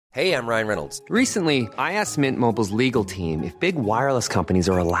Hey, I'm Ryan Reynolds. Recently, I asked Mint Mobile's legal team if big wireless companies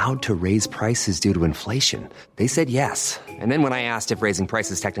are allowed to raise prices due to inflation. They said yes. And then when I asked if raising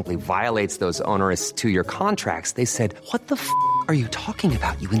prices technically violates those onerous two-year contracts, they said, "What the f*** are you talking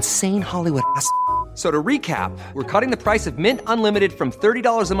about, you insane Hollywood ass?" So to recap, we're cutting the price of Mint Unlimited from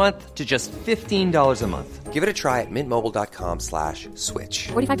 $30 a month to just $15 a month. Give it a try at mintmobile.com/switch.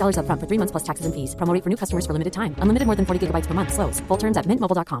 $45 up front for 3 months plus taxes and fees. Promo rate for new customers for limited time. Unlimited more than 40 gigabytes per month. Slows full terms at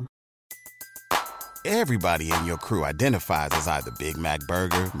mintmobile.com. Everybody in your crew identifies as either Big Mac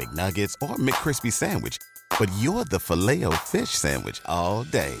Burger, McNuggets, or McCrispy Sandwich. But you're the Filet-O-Fish Sandwich all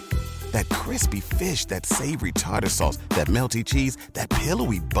day. That crispy fish, that savory tartar sauce, that melty cheese, that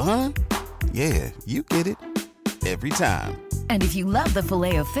pillowy bun. Yeah, you get it. Every time. And if you love the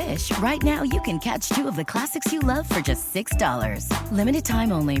Filet-O-Fish, right now you can catch two of the classics you love for just $6. Limited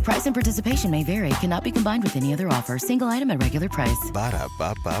time only. Price and participation may vary. Cannot be combined with any other offer. Single item at regular price.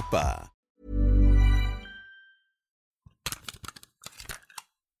 Ba-da-ba-ba-ba.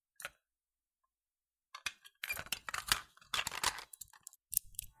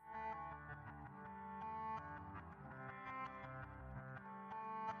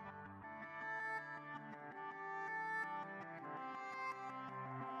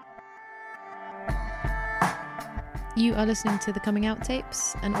 You are listening to The Coming Out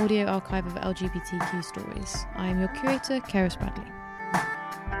Tapes, an audio archive of LGBTQ stories. I am your curator, Keris Bradley.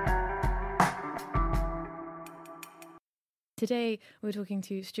 Today, we're talking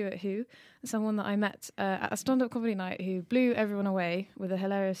to Stewart Who, someone that I met at a stand-up comedy night who blew everyone away with a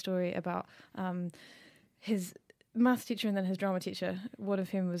hilarious story about his maths teacher and then his drama teacher, one of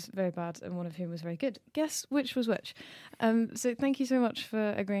whom was very bad and one of whom was very good. Guess which was which? So thank you so much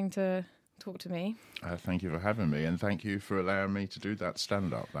for agreeing to talk to me. Thank you for having me, and thank you for allowing me to do that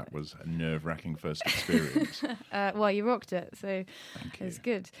stand-up. That was a nerve-wracking first experience. Well, you rocked it, so it was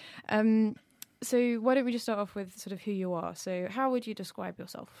good. So why don't we just start off with sort of who you are? So how would you describe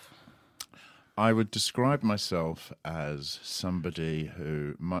yourself? I would describe myself as somebody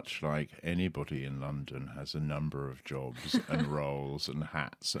who, much like anybody in London, has a number of jobs and roles and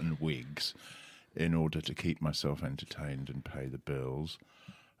hats and wigs in order to keep myself entertained and pay the bills.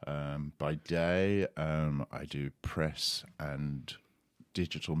 By day, I do press and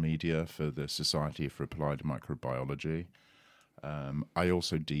digital media for the Society for Applied Microbiology. I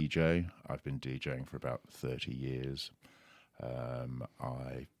also DJ. I've been DJing for about 30 years.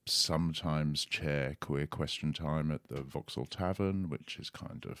 I sometimes chair Queer Question Time at the Vauxhall Tavern, which is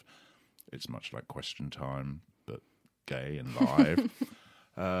it's much like Question Time, but gay and live.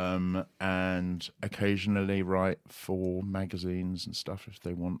 And occasionally write for magazines and stuff if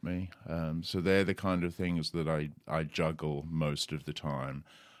they want me. So they're the kind of things that I juggle most of the time.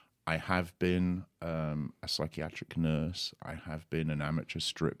 I have been a psychiatric nurse. I have been an amateur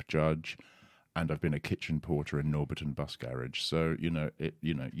strip judge, and I've been a kitchen porter in Norbiton Bus Garage. So you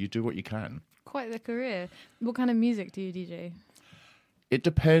do what you can. Quite the career. What kind of music do you DJ? It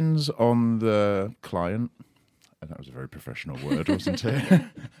depends on the client. And that was a very professional word, wasn't it?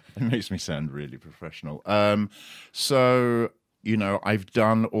 It makes me sound really professional. So, I've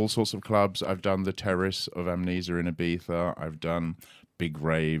done all sorts of clubs. I've done the Terrace of Amnesia in Ibiza. I've done big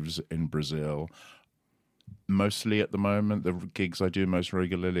raves in Brazil. Mostly at the moment, the gigs I do most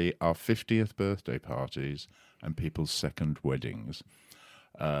regularly are 50th birthday parties and people's second weddings.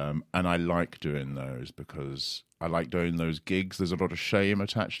 And I like doing those because I like doing those gigs. There's a lot of shame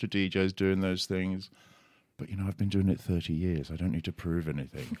attached to DJs doing those things. But, I've been doing it 30 years. I don't need to prove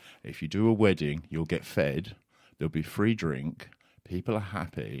anything. If you do a wedding, you'll get fed. There'll be free drink. People are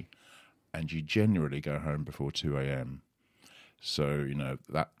happy. And you generally go home before 2 a.m. So,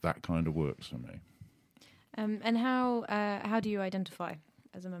 that kind of works for me. And how do you identify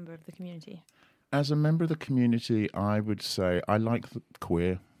as a member of the community? As a member of the community, I would say I like the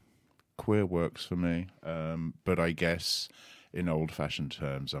queer. Queer works for me. But I guess in old-fashioned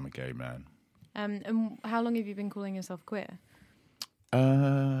terms, I'm a gay man. And how long have you been calling yourself queer?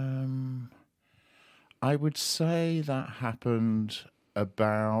 I would say that happened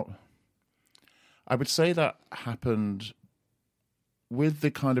with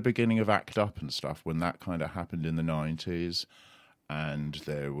the kind of beginning of ACT UP and stuff, when that kind of happened in the 90s, and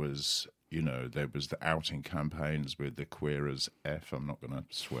there was the outing campaigns with the Queer as F. I'm not going to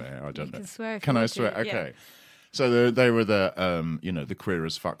swear. I don't know. Can swear if Can you I want swear? to. Okay. Yeah. So they were the the Queer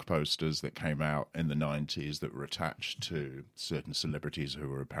as Fuck posters that came out in the 90s that were attached to certain celebrities who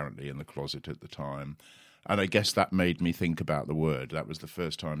were apparently in the closet at the time. And I guess that made me think about the word. That was the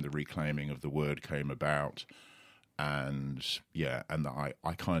first time the reclaiming of the word came about. And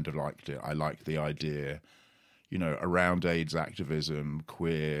I kind of liked it. I liked the idea, around AIDS activism,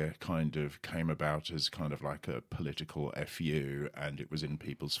 queer kind of came about as kind of like a political FU, and it was in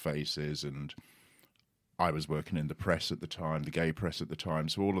people's faces. And I was working in the press at the time, the gay press at the time,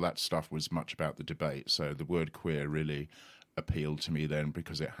 so all of that stuff was much about the debate. So the word queer really appealed to me then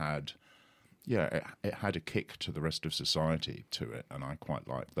because it had a kick to the rest of society to it, and I quite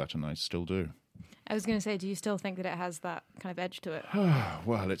liked that, and I still do. I was going to say, do you still think that it has that kind of edge to it?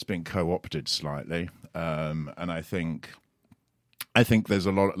 Well, it's been co-opted slightly, and I think there's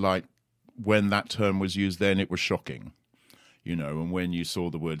a lot, like, when that term was used then, it was shocking, and when you saw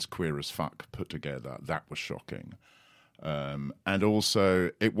the words queer as fuck put together, that was shocking. And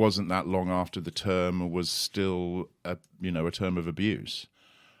also, it wasn't that long after the term was still a term of abuse.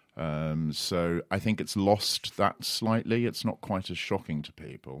 So I think it's lost that slightly. It's not quite as shocking to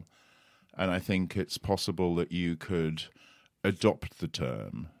people. And I think it's possible that you could adopt the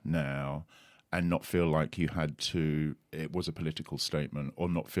term now and not feel like it was a political statement, or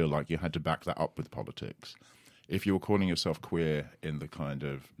not feel like you had to back that up with politics. If you were calling yourself queer in the kind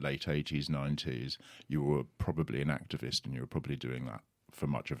of late 80s, 90s, you were probably an activist, and you were probably doing that for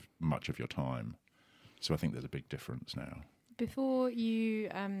much of your time. So I think there's a big difference now. Before you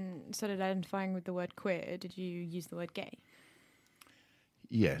started identifying with the word queer, did you use the word gay?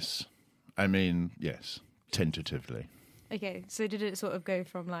 Yes. I mean, yes, tentatively. Okay, so did it sort of go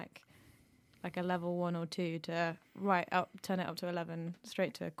from like a level 1 or 2 to turn it up to 11,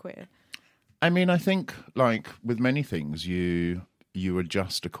 straight to queer? I mean, I think, like with many things, you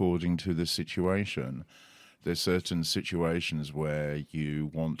adjust according to the situation. There's certain situations where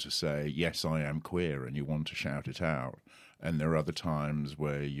you want to say, yes, I am queer, and you want to shout it out. And there are other times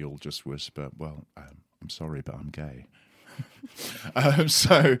where you'll just whisper, well, I'm sorry, but I'm gay.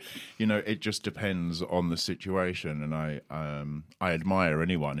 So, it just depends on the situation. And I admire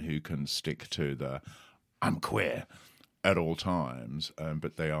anyone who can stick to the I'm queer at all times,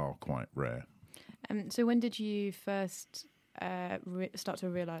 but they are quite rare. So when did you first start to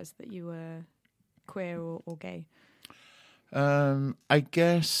realise that you were queer or gay? I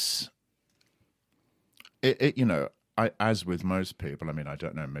guess, as with most people, I mean, I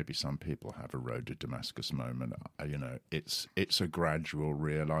don't know, maybe some people have a road to Damascus moment. It's a gradual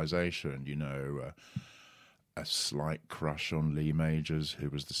realisation, a slight crush on Lee Majors, who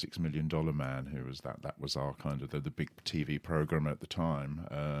was the $6 Million Man, who was that was our kind of the big TV programme at the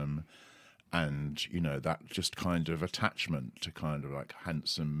time. And, that just kind of attachment to kind of like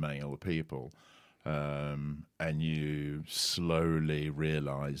handsome male people. And you slowly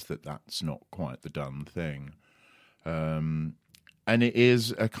realise that that's not quite the done thing. And it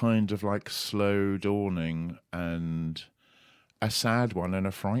is a kind of like slow dawning and a sad one and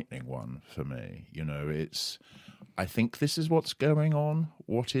a frightening one for me. I think this is what's going on.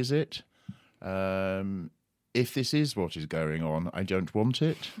 What is it? If this is what is going on, I don't want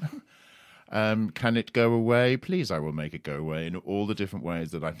it. Can it go away? Please, I will make it go away in all the different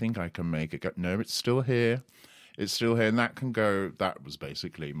ways that I think I can make it go. No, it's still here. It's still here, and that can go. That was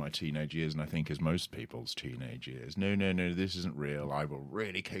basically my teenage years, and I think is most people's teenage years. No, this isn't real. I will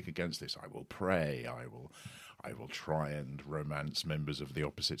really kick against this. I will pray. I will try and romance members of the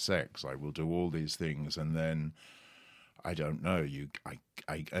opposite sex. I will do all these things, and then I don't know.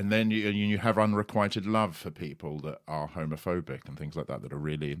 And then you have unrequited love for people that are homophobic and things like that are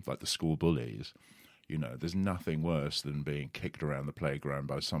really like the school bullies. There's nothing worse than being kicked around the playground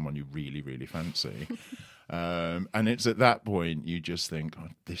by someone you really, really fancy. And it's at that point you just think, oh,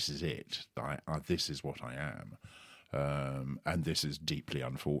 this is it. This is what I am. And this is deeply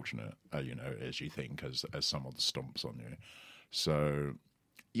unfortunate, as you think, as someone stomps on you. So,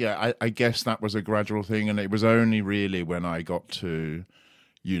 yeah, I guess that was a gradual thing. And it was only really when I got to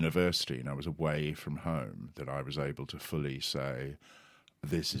university and I was away from home that I was able to fully say,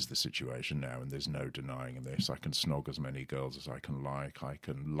 this is the situation now, and there's no denying this. I can snog as many girls as I can like. I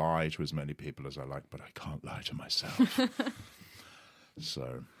can lie to as many people as I like, but I can't lie to myself.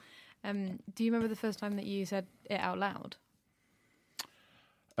 So, do you remember the first time that you said it out loud?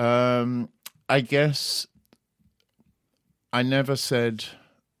 I guess I never said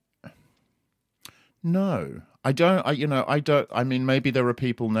no. I don't. I don't. I mean, maybe there are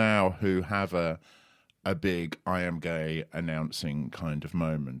people now who have a big I am gay announcing kind of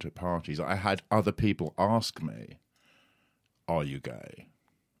moment at parties. I had other people ask me, are you gay?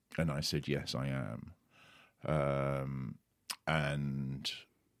 And I said, yes, I am.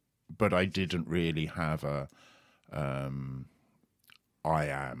 But I didn't really have a I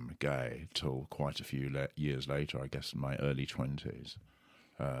am gay till quite a few years later, I guess in my early 20s.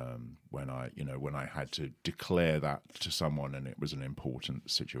 When I had to declare that to someone and it was an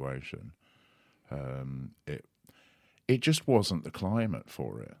important situation. it just wasn't the climate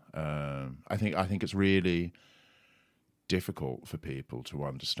for it. I think it's really difficult for people to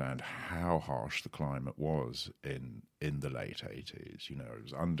understand how harsh the climate was in the late 80s. You know, it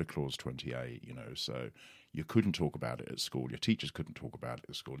was under Clause 28, you know, so you couldn't talk about it at school. Your teachers couldn't talk about it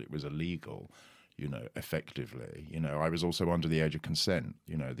at school. It was illegal, you know, effectively. You know, I was also under the age of consent.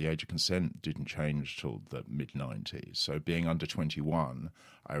 You know, the age of consent didn't change till the mid-90s. So being under 21,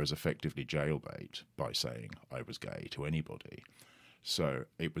 I was effectively jailbait by saying I was gay to anybody. So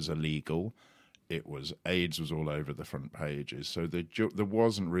it was illegal. It was, AIDS was all over the front pages. So there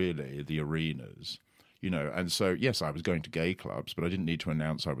wasn't really the arenas, you know. And so, yes, I was going to gay clubs, but I didn't need to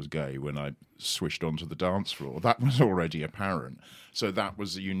announce I was gay when I swished onto the dance floor. That was already apparent. So that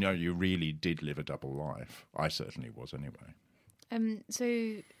was, you know, you really did live a double life. I certainly was anyway.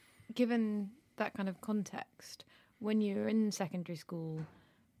 So given that kind of context, when you were in secondary school,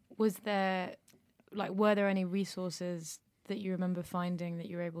 were there any resources that you remember finding that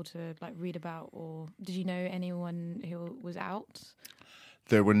you were able to read about, or did you know anyone who was out?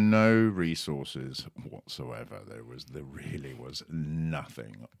 There were no resources whatsoever. There really was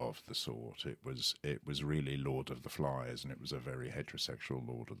nothing of the sort. It was really Lord of the Flies, and it was a very heterosexual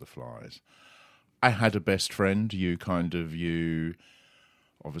Lord of the Flies. I had a best friend. You kind of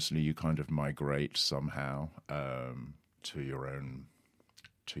migrate somehow to your own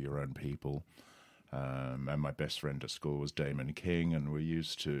people. And my best friend at school was Damon King, and we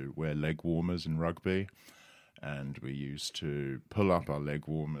used to wear leg warmers in rugby, and we used to pull up our leg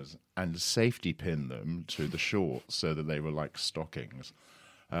warmers and safety pin them to the shorts so that they were like stockings.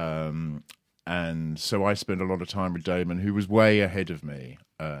 And so I spent a lot of time with Damon, who was way ahead of me,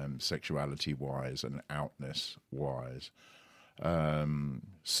 sexuality-wise and outness-wise.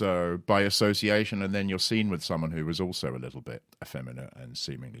 So by association, and then you're seen with someone who was also a little bit effeminate and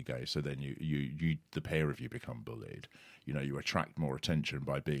seemingly gay. So then you the pair of you become bullied. You know, you attract more attention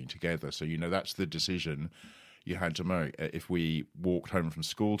by being together. So, you know, that's the decision you had to make. If we walked home from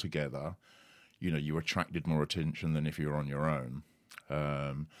school together, you know, you attracted more attention than if you were on your own.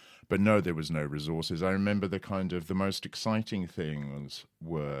 But no, there was no resources. I remember the most exciting things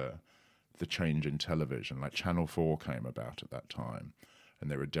were the change in television. Like Channel 4 came about at that time,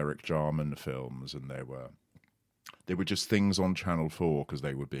 and there were Derek Jarman films, and there were just things on Channel 4 because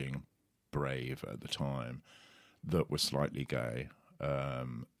they were being brave at the time that were slightly gay.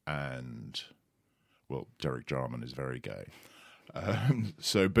 And well, Derek Jarman is very gay.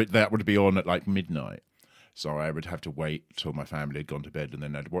 But that would be on at like midnight. So I would have to wait till my family had gone to bed, and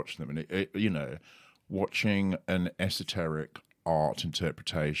then I'd watch them. And you know, watching an esoteric art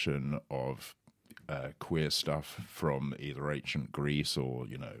interpretation of queer stuff from either ancient Greece or,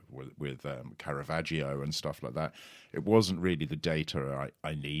 you know, with Caravaggio and stuff like that, it wasn't really the data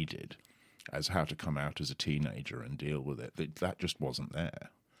I needed as how to come out as a teenager and deal with it. That just wasn't there.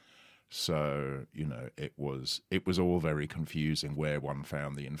 So, you know, it was all very confusing where one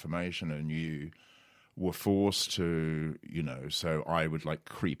found the information, and you were forced to, you know, so I would like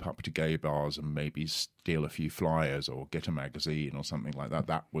creep up to gay bars and maybe steal a few flyers or get a magazine or something like that.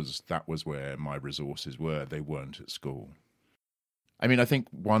 That was where my resources were. They weren't at school. I mean, I think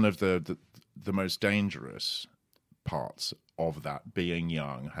one of the most dangerous parts of that, being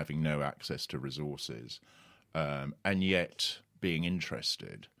young, having no access to resources, and yet being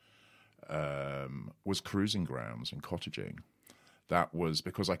interested, was cruising grounds and cottaging. That was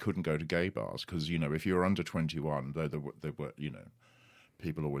because I couldn't go to gay bars because, you know, if you're under 21, though there were, you know,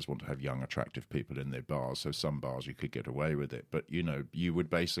 people always want to have young, attractive people in their bars, so some bars you could get away with it. But, you know, you would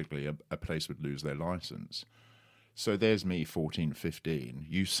basically, a place would lose their license. So there's me, 14, 15.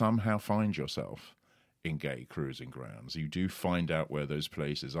 You somehow find yourself in gay cruising grounds. You do find out where those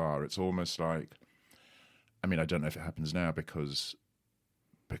places are. It's almost like, I mean, I don't know if it happens now because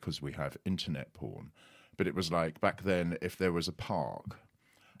we have internet porn. But it was like back then, if there was a park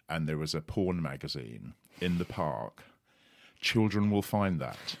and there was a porn magazine in the park, children will find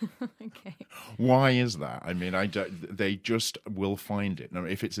that. Okay. Why is that? I mean, they just will find it. Now,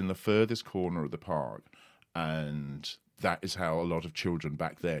 if it's in the furthest corner of the park, and that is how a lot of children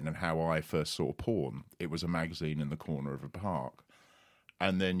back then, and how I first saw porn, it was a magazine in the corner of a park.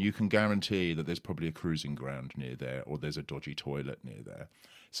 And then you can guarantee that there's probably a cruising ground near there, or there's a dodgy toilet near there.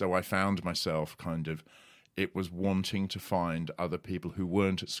 So I found myself it was wanting to find other people who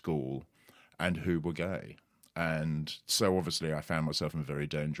weren't at school and who were gay. And so obviously I found myself in very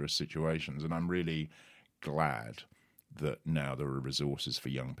dangerous situations. And I'm really glad that now there are resources for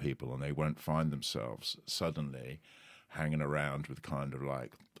young people, and they won't find themselves suddenly hanging around with kind of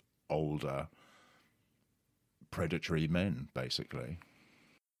like older predatory men, basically.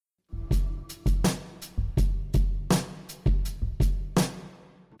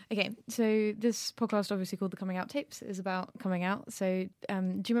 Okay, so this podcast, obviously called The Coming Out Tapes, is about coming out. So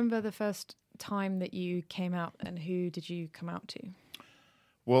do you remember the first time that you came out, and who did you come out to?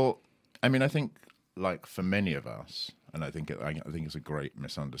 Well, I mean, I think, like, for many of us, and I think it's a great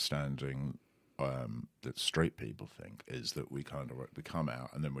misunderstanding that straight people think, is that we come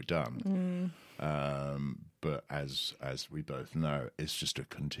out and then we're done. But as we both know, it's just a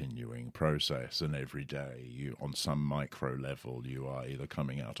continuing process, and every day, you, on some micro level, you are either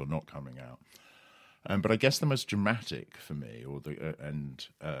coming out or not coming out. But I guess the most dramatic for me,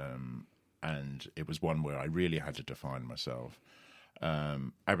 and it was one where I really had to define myself.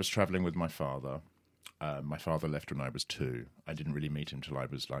 I was traveling with my father. My father left when I was 2. I didn't really meet him till I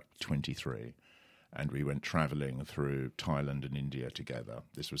was like 23. And we went traveling through Thailand and India together.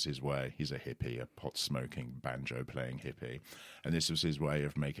 This was his way. He's a hippie, a pot-smoking, banjo-playing hippie. And this was his way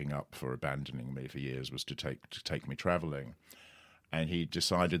of making up for abandoning me for years, was to take me traveling. And he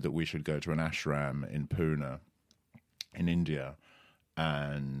decided that we should go to an ashram in Pune, in India.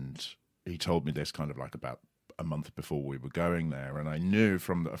 And he told me this kind of like about a month before we were going there, and I knew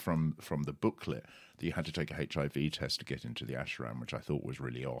from the booklet that you had to take a HIV test to get into the ashram, which I thought was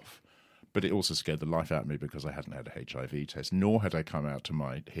really off. But it also scared the life out of me because I hadn't had a HIV test, nor had I come out to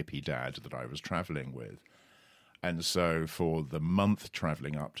my hippie dad that I was travelling with. And so for the month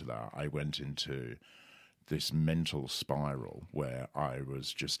travelling up to that, I went into this mental spiral where I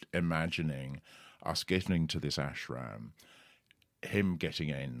was just imagining us getting to this ashram, him getting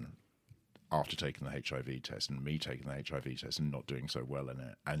in after taking the HIV test, and me taking the HIV test and not doing so well in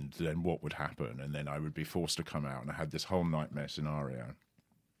it, and then what would happen, and then I would be forced to come out, and I had this whole nightmare scenario.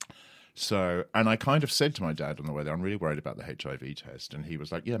 So, and I kind of said to my dad on the way there, I'm really worried about the HIV test, and he was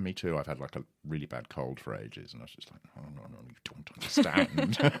like, yeah, me too, I've had like a really bad cold for ages, and I was just like, oh, no, you don't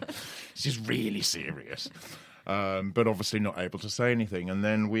understand. This is really serious. But obviously not able to say anything. And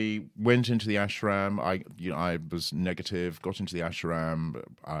then we went into the ashram. I was negative, got into the ashram.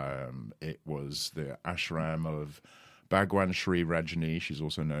 It was the ashram of Bhagwan Sri Rajani. She's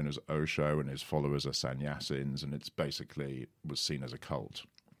also known as Osho, and his followers are sannyasins, and it's basically was seen as a cult.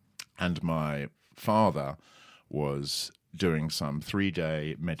 And my father was doing some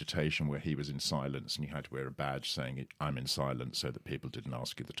 3-day meditation where he was in silence, and you had to wear a badge saying, I'm in silence, so that people didn't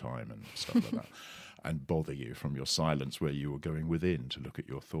ask you the time and stuff like that, and bother you from your silence where you were going within to look at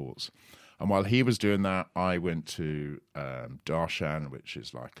your thoughts. And while he was doing that, I went to darshan, which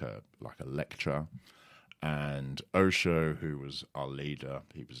is like a lecture. And Osho, who was our leader,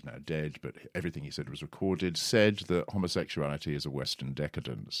 he was now dead, but everything he said was recorded, said that homosexuality is a Western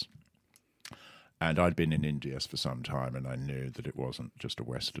decadence. And I'd been in India for some time, and I knew that it wasn't just a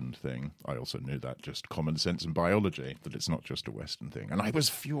Western thing. I also knew that just common sense and biology, that it's not just a Western thing. And I was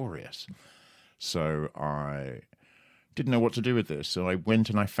furious. So I didn't know what to do with this. So I went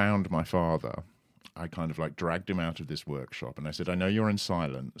and I found my father. I kind of like dragged him out of this workshop, and I said, I know you're in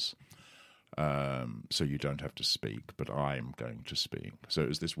silence, so you don't have to speak, but I'm going to speak. So it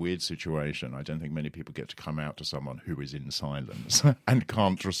was this weird situation. I don't think many people get to come out to someone who is in silence and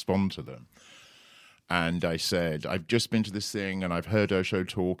can't respond to them. And I said, I've just been to this thing, and I've heard Osho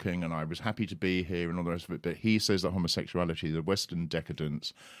talking, and I was happy to be here and all the rest of it, but he says that homosexuality is a Western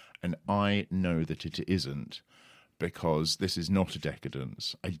decadence, and I know that it isn't, because this is not a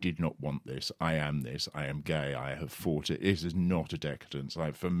decadence. I did not want this. I am this. I am gay. I have fought it. It is not a decadence.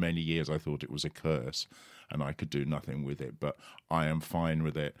 For many years I thought it was a curse, and I could do nothing with it, but I am fine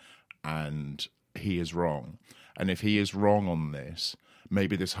with it, and he is wrong. And if he is wrong on this,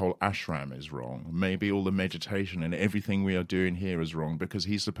 maybe this whole ashram is wrong. Maybe all the meditation and everything we are doing here is wrong, because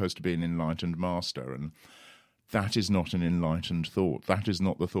he's supposed to be an enlightened master, and that is not an enlightened thought. That is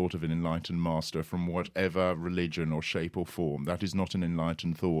not the thought of an enlightened master from whatever religion or shape or form. That is not an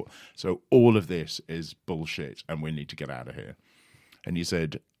enlightened thought. So all of this is bullshit, and we need to get out of here. And he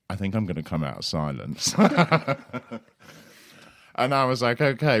said, I think I'm going to come out of silence. And I was like,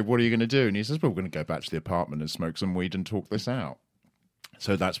 okay, what are you going to do? And he says, well, we're going to go back to the apartment and smoke some weed and talk this out.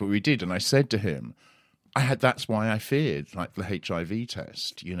 So that's what we did. And I said to him, that's why I feared, like, the HIV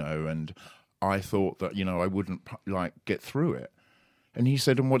test, and I thought that, I wouldn't, get through it. And he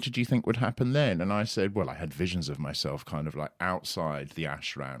said, and what did you think would happen then? And I said, well, I had visions of myself kind of like outside the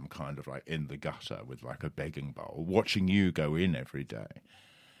ashram, kind of like in the gutter with like a begging bowl, watching you go in every day.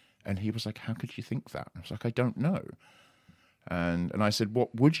 And he was like, how could you think that? I was like, I don't know. And I said,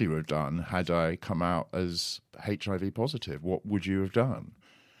 what would you have done had I come out as HIV positive? What would you have done?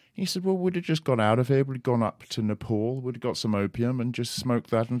 He said, well, we'd have just gone out of here, we'd have gone up to Nepal, we'd have got some opium and just smoked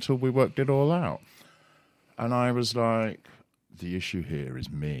that until we worked it all out. And I was like, the issue here is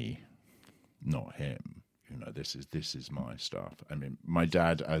me, not him. you know, this is my stuff. I mean, my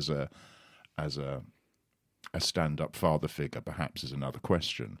dad as a stand-up father figure perhaps is another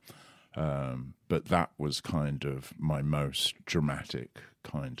question. But that was kind of my most dramatic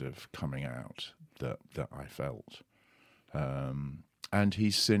kind of coming out that I felt. And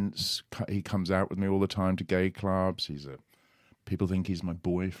he comes out with me all the time to gay clubs. People think he's my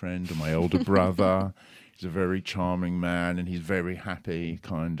boyfriend or my older brother. He's a very charming man, and he's very happy,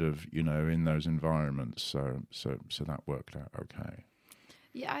 kind of, you know, in those environments. So that worked out okay.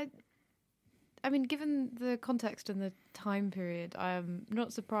 Yeah, I mean, given the context and the time period, I'm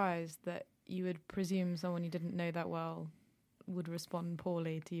not surprised that you would presume someone you didn't know that well would respond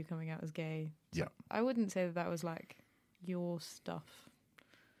poorly to you coming out as gay. So yeah, I wouldn't say that was like your stuff,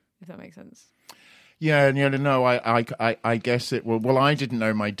 if that makes sense. Yeah, and no, I guess it. Well, I didn't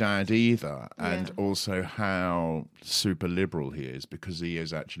know my dad either, and also how super liberal he is, because he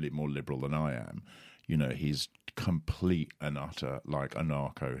is actually more liberal than I am. You know, he's complete and utter like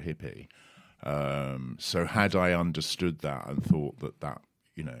anarcho hippie. So had I understood that and thought that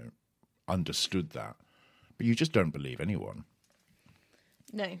you know, understood that, but you just don't believe anyone.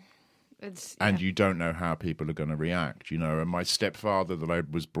 No. And you don't know how people are going to react, you know. And my stepfather that I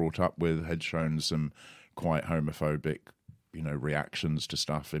was brought up with had shown some quite homophobic, you know, reactions to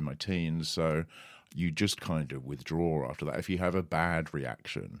stuff in my teens. So you just kind of withdraw after that. If you have a bad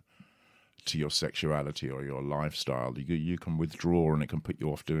reaction to your sexuality or your lifestyle, you can withdraw, and it can put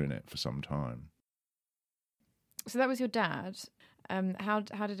you off doing it for some time. So that was your dad. How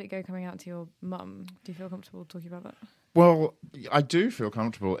did it go coming out to your mum? Do you feel comfortable talking about that? Well, I do feel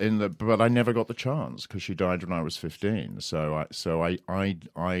comfortable but I never got the chance because she died when I was 15. So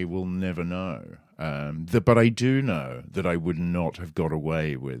I will never know. But I do know that I would not have got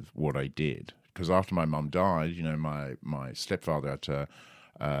away with what I did, because after my mum died, you know, my stepfather had to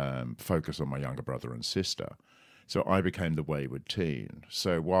focus on my younger brother and sister. So I became the wayward teen.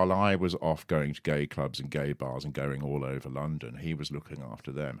 So while I was off going to gay clubs and gay bars and going all over London, he was looking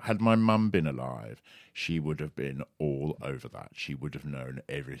after them. Had my mum been alive, she would have been all over that. She would have known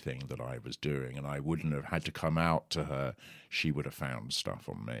everything that I was doing, and I wouldn't have had to come out to her. She would have found stuff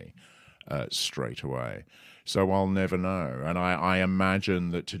on me straight away. So I'll never know. And I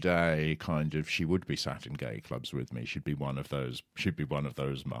imagine that today, kind of, she would be sat in gay clubs with me. She'd be one of those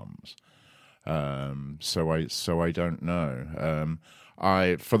mums. So I don't know.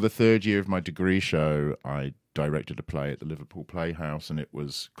 For the third year of my degree show, I directed a play at the Liverpool Playhouse, and it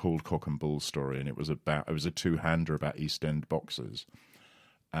was called Cock and Bull Story, and it was a two-hander about East End boxers,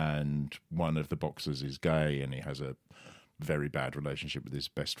 and one of the boxers is gay, and he has a very bad relationship with his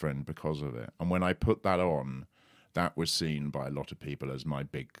best friend because of it. And when I put that on, that was seen by a lot of people as my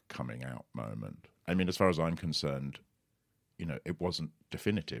big coming out moment. I mean, as far as I'm concerned, you know, it wasn't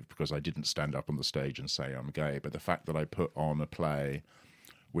definitive because I didn't stand up on the stage and say I'm gay, but the fact that I put on a play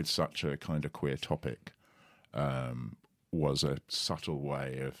with such a kind of queer topic was a subtle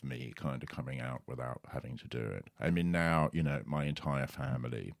way of me kind of coming out without having to do it. I mean, now, you know, my entire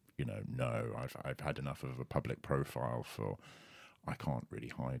family, you know, I've had enough of a public profile for, I can't really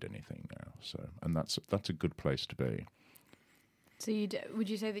hide anything now. So, and that's a good place to be. So would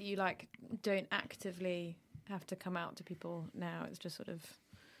you say that you like don't actively have to come out to people now? It's just sort of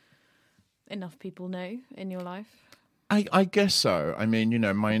enough people know in your life? I guess so. I mean, you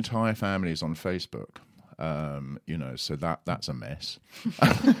know, my entire family is on Facebook. You know, so that's a mess.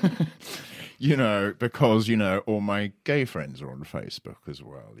 You know, because, you know, all my gay friends are on Facebook as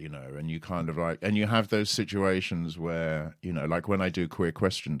well, you know, and you kind of like, and you have those situations where, you know, like when I do Queer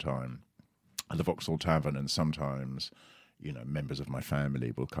Question Time at the Vauxhall Tavern, and sometimes, you know, members of my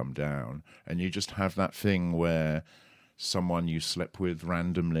family will come down, and you just have that thing where someone you slept with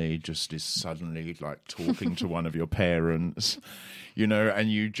randomly just is suddenly like talking to one of your parents, you know,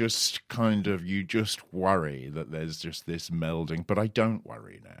 and you just worry that there's just this melding. But I don't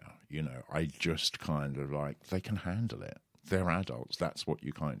worry now, you know, I just kind of like, they can handle it. They're adults. That's what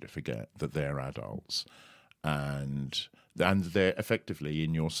you kind of forget, that they're adults, and they're effectively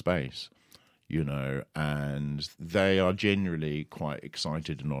in your space, you know, and they are genuinely quite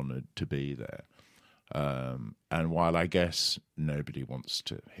excited and honoured to be there. And while I guess nobody wants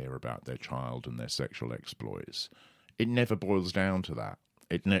to hear about their child and their sexual exploits, it never boils down to that.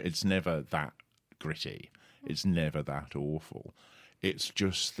 It's never that gritty. It's never that awful. It's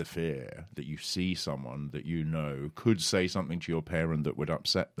just the fear that you see someone that you know could say something to your parent that would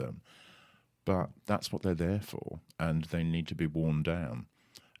upset them. But that's what they're there for, and they need to be worn down,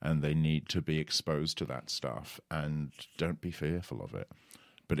 and they need to be exposed to that stuff, and don't be fearful of it.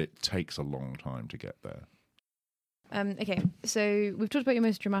 But it takes a long time to get there. Okay, so we've talked about your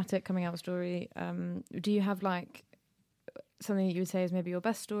most dramatic coming out story. Do you have like something that you would say is maybe your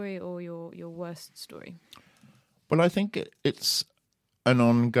best story or your worst story? Well, I think it's an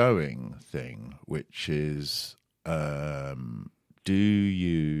ongoing thing, which is, do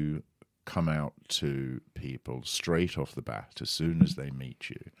you come out to people straight off the bat as soon as they meet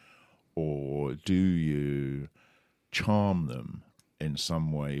you, or do you charm them in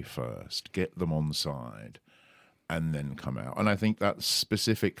some way first, get them on side, and then come out? And I think that's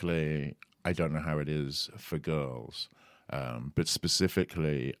specifically, I don't know how it is for girls, but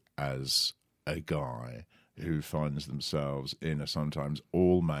specifically as a guy who finds themselves in a sometimes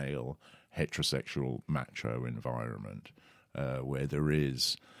all-male, heterosexual, macho environment where there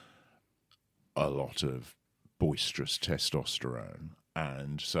is a lot of boisterous testosterone,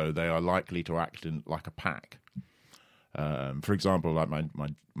 and so they are likely to act in like a pack. For example, like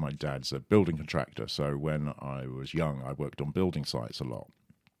my dad's a building contractor, so when I was young, I worked on building sites a lot.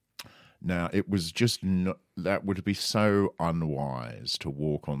 Now, it was just that would be so unwise to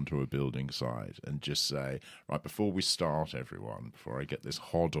walk onto a building site and just say, right, before we start, everyone, before I get this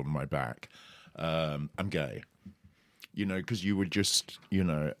hod on my back, I'm gay. You know, because you would just, you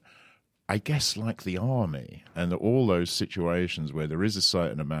know, I guess like the army and all those situations where there is a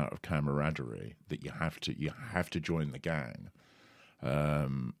certain amount of camaraderie that you have to join the gang.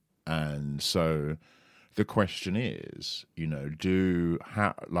 And so the question is, you know, do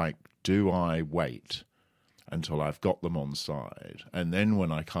I wait until I've got them on side, and then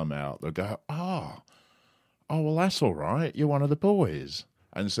when I come out, they'll go, oh, well, that's all right, you're one of the boys.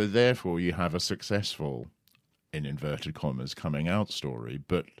 And so therefore you have a successful, in inverted commas, coming out story.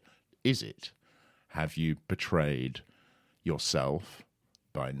 But is it? Have you betrayed yourself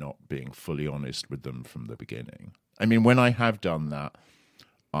by not being fully honest with them from the beginning? I mean, when I have done that,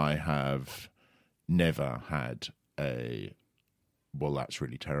 I have never had well, that's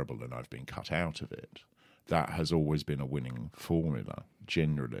really terrible and I've been cut out of it. That has always been a winning formula,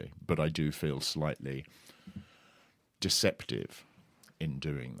 generally. But I do feel slightly deceptive in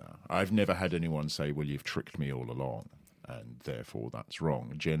doing that. I've never had anyone say, well, you've tricked me all along, and therefore that's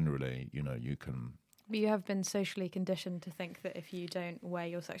wrong. Generally, you know, you can... But you have been socially conditioned to think that if you don't wear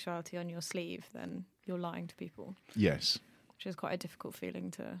your sexuality on your sleeve, then you're lying to people. Yes. Which is quite a difficult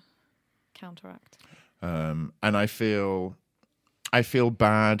feeling to counteract. And I feel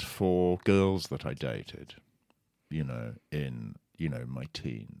bad for girls that I dated, you know, in, you know, my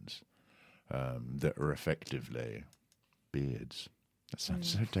teens, that are effectively beards. That sounds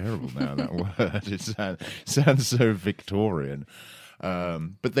so terrible now, that word. It sounds so Victorian.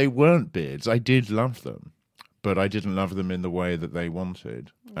 But they weren't beards. I did love them, but I didn't love them in the way that they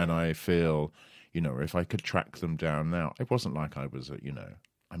wanted. And I feel, you know, if I could track them down now, it wasn't like I was, you know,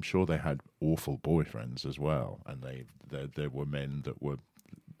 I'm sure they had awful boyfriends as well, and there were men that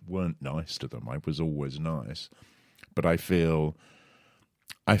weren't nice to them. I was always nice, but I feel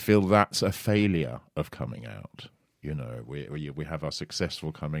that's a failure of coming out. You know, we have our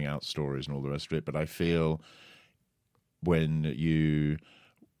successful coming out stories and all the rest of it, but I feel when you're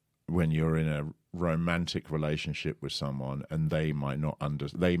in a romantic relationship with someone and they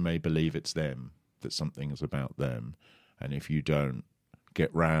may believe it's them, that something's about them, and if you don't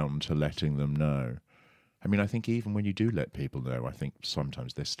get round to letting them know. I mean, I think even when you do let people know, I think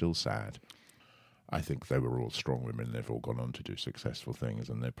sometimes they're still sad. I think they were all strong women. They've all gone on to do successful things,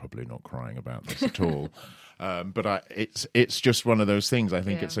 and they're probably not crying about this at all. But it's just one of those things. I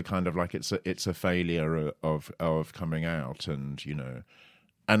think it's a kind of like it's a failure of coming out, and you know,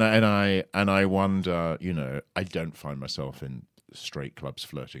 and I wonder, you know, I don't find myself in straight clubs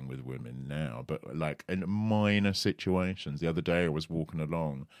flirting with women now, but like in minor situations. The other day I was walking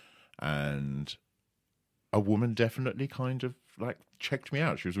along and a woman definitely kind of like checked me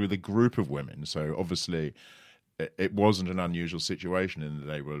out. She was with a group of women, so obviously it wasn't an unusual situation, and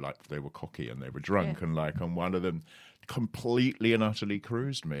they were cocky and they were drunk, and one of them completely and utterly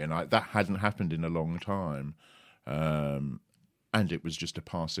cruised me, and that hadn't happened in a long time, and it was just a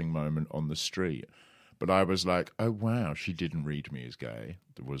passing moment on the street. But I was like, oh, wow, she didn't read me as gay.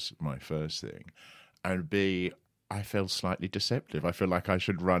 That was my first thing. And B, I felt slightly deceptive. I feel like I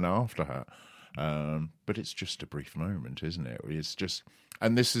should run after her. But it's just a brief moment, isn't it? It's just,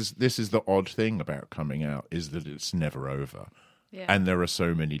 and this is the odd thing about coming out, is that it's never over. Yeah. And there are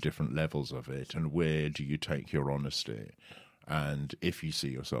so many different levels of it. And where do you take your honesty? And if you see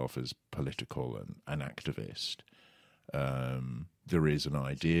yourself as political and an activist, there is an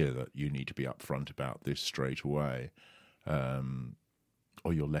idea that you need to be upfront about this straight away,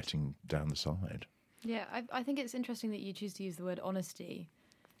 or you're letting down the side. Yeah, I think it's interesting that you choose to use the word honesty,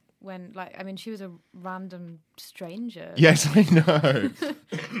 when, like, I mean, she was a random stranger. Yes, I know.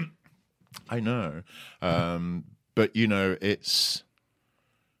 I know. But, you know,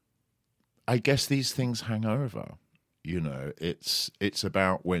 I guess these things hang over. You know, it's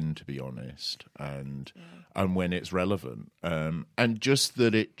about when to be honest and when it's relevant. And just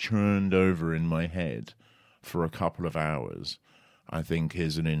that it churned over in my head for a couple of hours, I think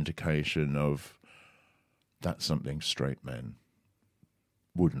is an indication of that's something straight men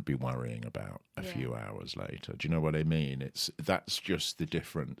wouldn't be worrying about a few hours later. Do you know what I mean? That's just the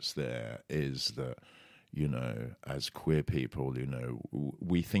difference there, is that, you know, as queer people, you know,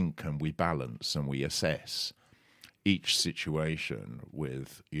 we think and we balance and we assess each situation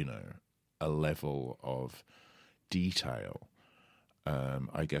with, you know, a level of detail,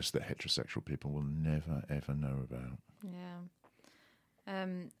 I guess, that heterosexual people will never, ever know about. Yeah.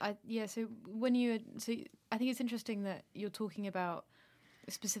 So I think it's interesting that you're talking about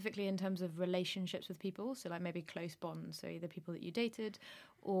specifically in terms of relationships with people, so like maybe close bonds, so either people that you dated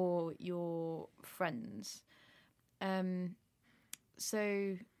or your friends.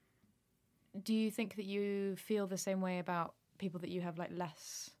 So do you think that you feel the same way about people that you have like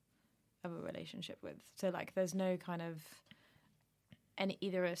less of a relationship with? So like there's no kind of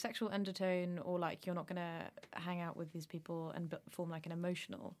either a sexual undertone, or like you're not going to hang out with these people and form like an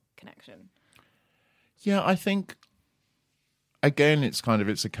emotional connection? Yeah, I think, again, it's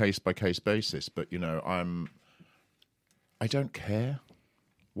a case by case basis, but, you know, I don't care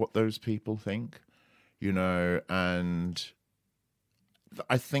what those people think, you know, and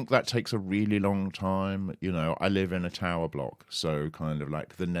I think that takes a really long time. You know, I live in a tower block, so kind of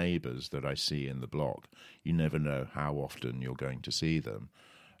like the neighbours that I see in the block, you never know how often you're going to see them.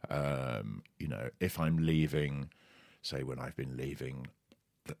 You know, if I'm leaving, say when I've been leaving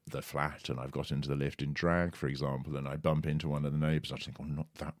the flat and I've got into the lift in drag, for example, and I bump into one of the neighbours, I think, oh, not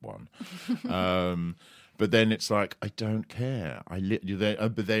that one. But then it's like, I don't care.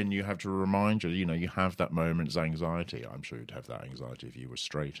 But then you have to remind you know, you have that moment's anxiety. I'm sure you'd have that anxiety if you were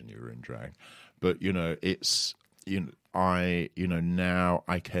straight and you were in drag. But, you know, it's, now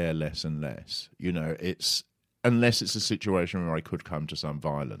I care less and less. You know, unless it's a situation where I could come to some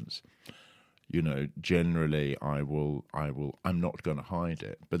violence. You know, generally I'm not going to hide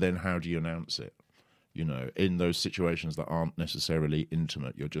it. But then how do you announce it? You know, in those situations that aren't necessarily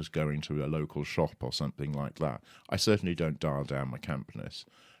intimate, you're just going to a local shop or something like that. I certainly don't dial down my campness.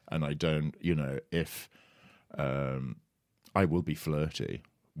 And I don't, you know, if I will be flirty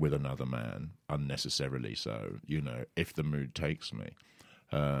with another man, unnecessarily so, you know, if the mood takes me.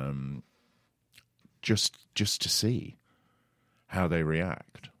 Just to see how they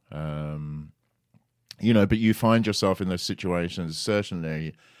react. You know, but you find yourself in those situations,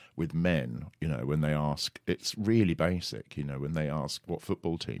 certainly with men, you know, when they ask, it's really basic, you know, when they ask what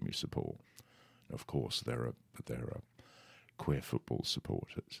football team you support. Of course, there are queer football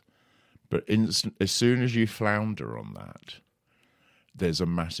supporters. But as soon as you flounder on that, there's a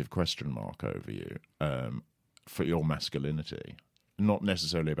massive question mark over you for your masculinity. Not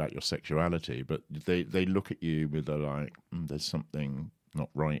necessarily about your sexuality, but they look at you with a like, there's something not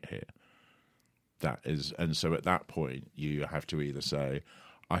right here. And so at that point, you have to either say,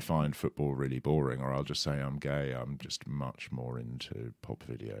 I find football really boring, or I'll just say I'm gay. I'm just much more into pop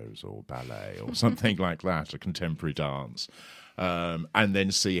videos or ballet or something like that, a contemporary dance, and then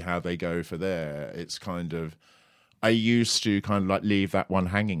see how they go for there. It's kind of, I used to kind of like leave that one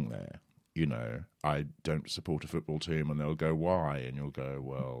hanging there. You know, I don't support a football team, and they'll go, why? And you'll go,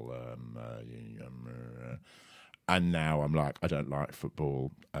 well, and now I'm like, I don't like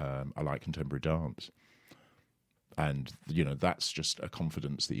football. I like contemporary dance. And, you know, that's just a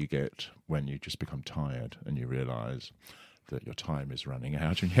confidence that you get when you just become tired and you realise that your time is running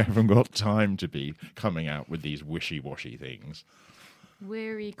out and you haven't got time to be coming out with these wishy-washy things.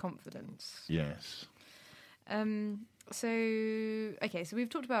 Weary confidence. Yes. So we've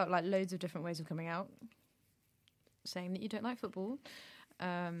talked about like loads of different ways of coming out, saying that you don't like football,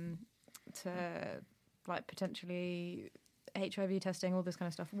 to like potentially HIV testing, all this kind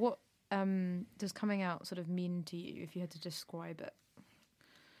of stuff. What does coming out sort of mean to you if you had to describe it?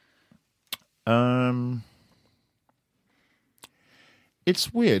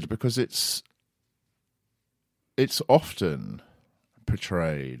 It's weird because it's often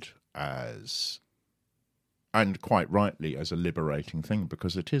portrayed as, and quite rightly, as a liberating thing,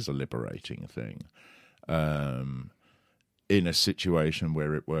 because it is a liberating thing in a situation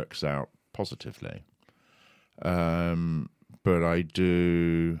where it works out positively. But I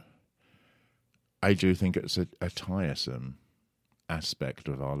do think it's a tiresome aspect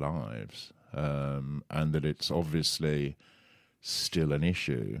of our lives, and that it's obviously still an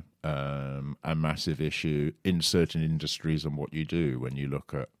issue, a massive issue in certain industries and what you do. When you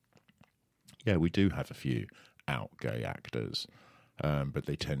look at, we do have a few out gay actors, but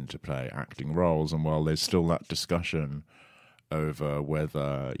they tend to play acting roles. And while there's still that discussion over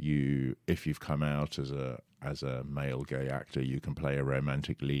whether if you've come out as a male gay actor, you can play a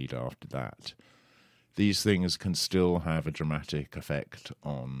romantic lead after that, these things can still have a dramatic effect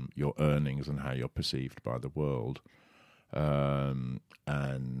on your earnings and how you're perceived by the world. And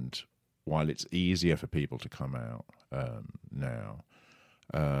while it's easier for people to come out now,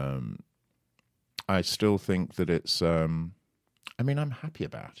 I still think that it's, I'm happy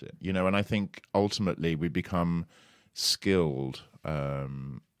about it, and I think ultimately we become skilled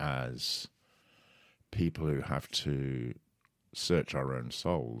as people who have to search our own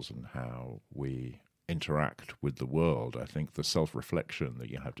souls and how we interact with the world. I think the self-reflection that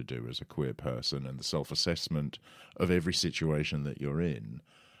you have to do as a queer person and the self-assessment of every situation that you're in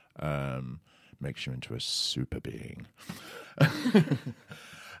makes you into a super being.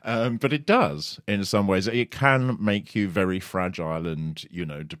 But it does, in some ways. It can make you very fragile and,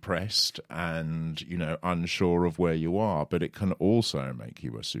 depressed and, unsure of where you are. But it can also make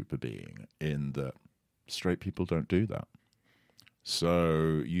you a super being in that straight people don't do that.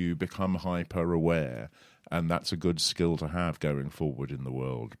 So you become hyper-aware, and that's a good skill to have going forward in the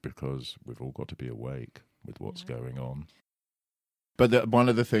world, because we've all got to be awake with what's going on. But one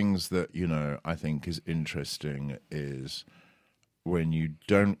of the things that, I think is interesting is when you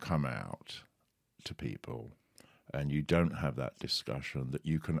don't come out to people and you don't have that discussion, that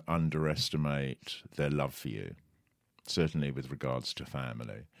you can underestimate their love for you, certainly with regards to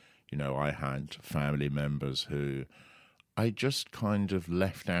family. I had family members who I just kind of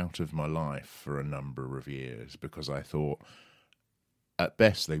left out of my life for a number of years because I thought, at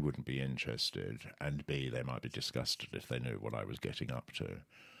best, they wouldn't be interested, and B, they might be disgusted if they knew what I was getting up to.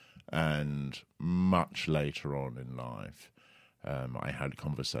 And much later on in life, I had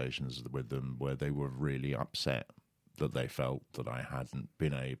conversations with them where they were really upset that they felt that I hadn't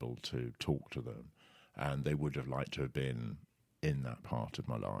been able to talk to them, and they would have liked to have been in that part of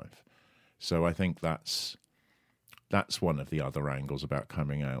my life. So I think that's one of the other angles about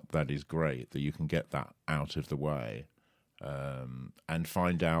coming out. That is great, that you can get that out of the way and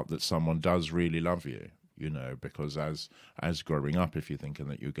find out that someone does really love you, because as growing up, if you're thinking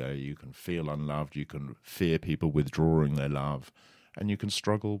that you're gay, you can feel unloved, you can fear people withdrawing their love, and you can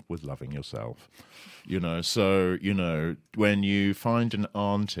struggle with loving yourself. So, when you find an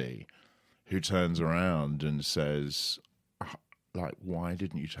auntie who turns around and says, like, why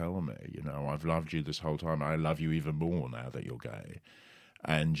didn't you tell me? I've loved you this whole time. I love you even more now that you're gay.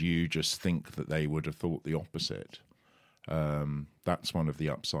 And you just think that they would have thought the opposite. That's one of the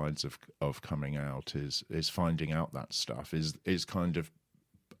upsides of coming out is finding out that stuff, is kind of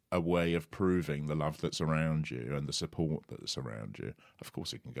a way of proving the love that's around you and the support that's around you. Of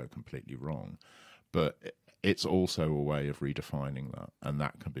course, it can go completely wrong, but it's also a way of redefining that, and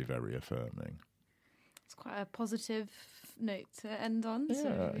that can be very affirming. It's quite a positive note to end on, Yeah,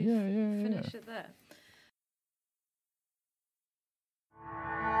 so finish it there.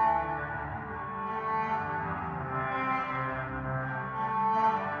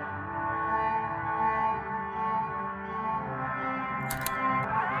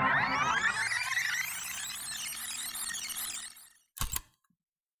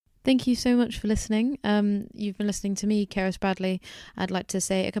 Thank you so much for listening. You've been listening to me, Keris Bradley. I'd like to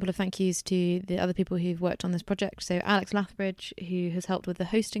say a couple of thank yous to the other people who've worked on this project. So Alex Lathbridge, who has helped with the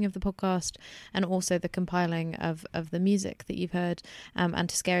hosting of the podcast and also the compiling of the music that you've heard, and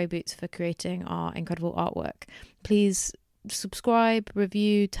to Scary Boots for creating our incredible artwork. Please subscribe,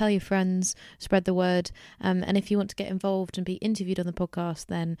 review, tell your friends, spread the word. And if you want to get involved and be interviewed on the podcast,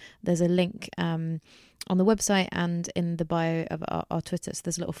 then there's a link on the website and in the bio of our Twitter. So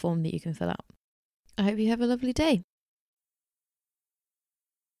there's a little form that you can fill out. I hope you have a lovely day.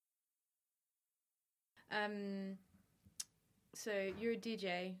 So you're a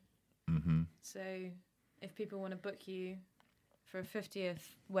DJ. Mm-hmm. So if people want to book you for a 50th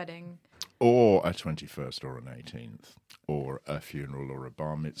wedding, or a 21st or an 18th, or a funeral or a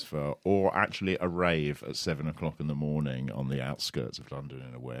bar mitzvah, or actually a rave at 7 o'clock in the morning on the outskirts of London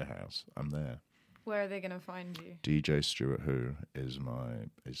in a warehouse, I'm there. Where are they going to find you? DJ Stewart Who is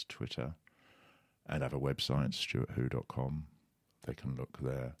Twitter, and I have a website, stewartwho.com. They can look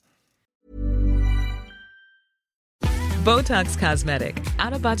there. Botox Cosmetic,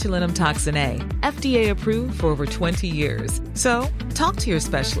 out of botulinum toxin A, FDA approved for over 20 years. So, talk to your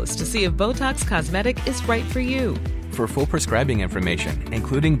specialist to see if Botox Cosmetic is right for you. For full prescribing information,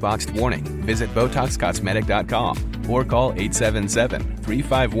 including boxed warning, visit BotoxCosmetic.com or call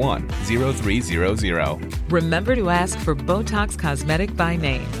 877-351-0300. Remember to ask for Botox Cosmetic by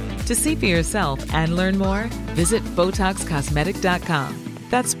name. To see for yourself and learn more, visit BotoxCosmetic.com.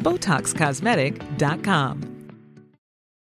 That's BotoxCosmetic.com.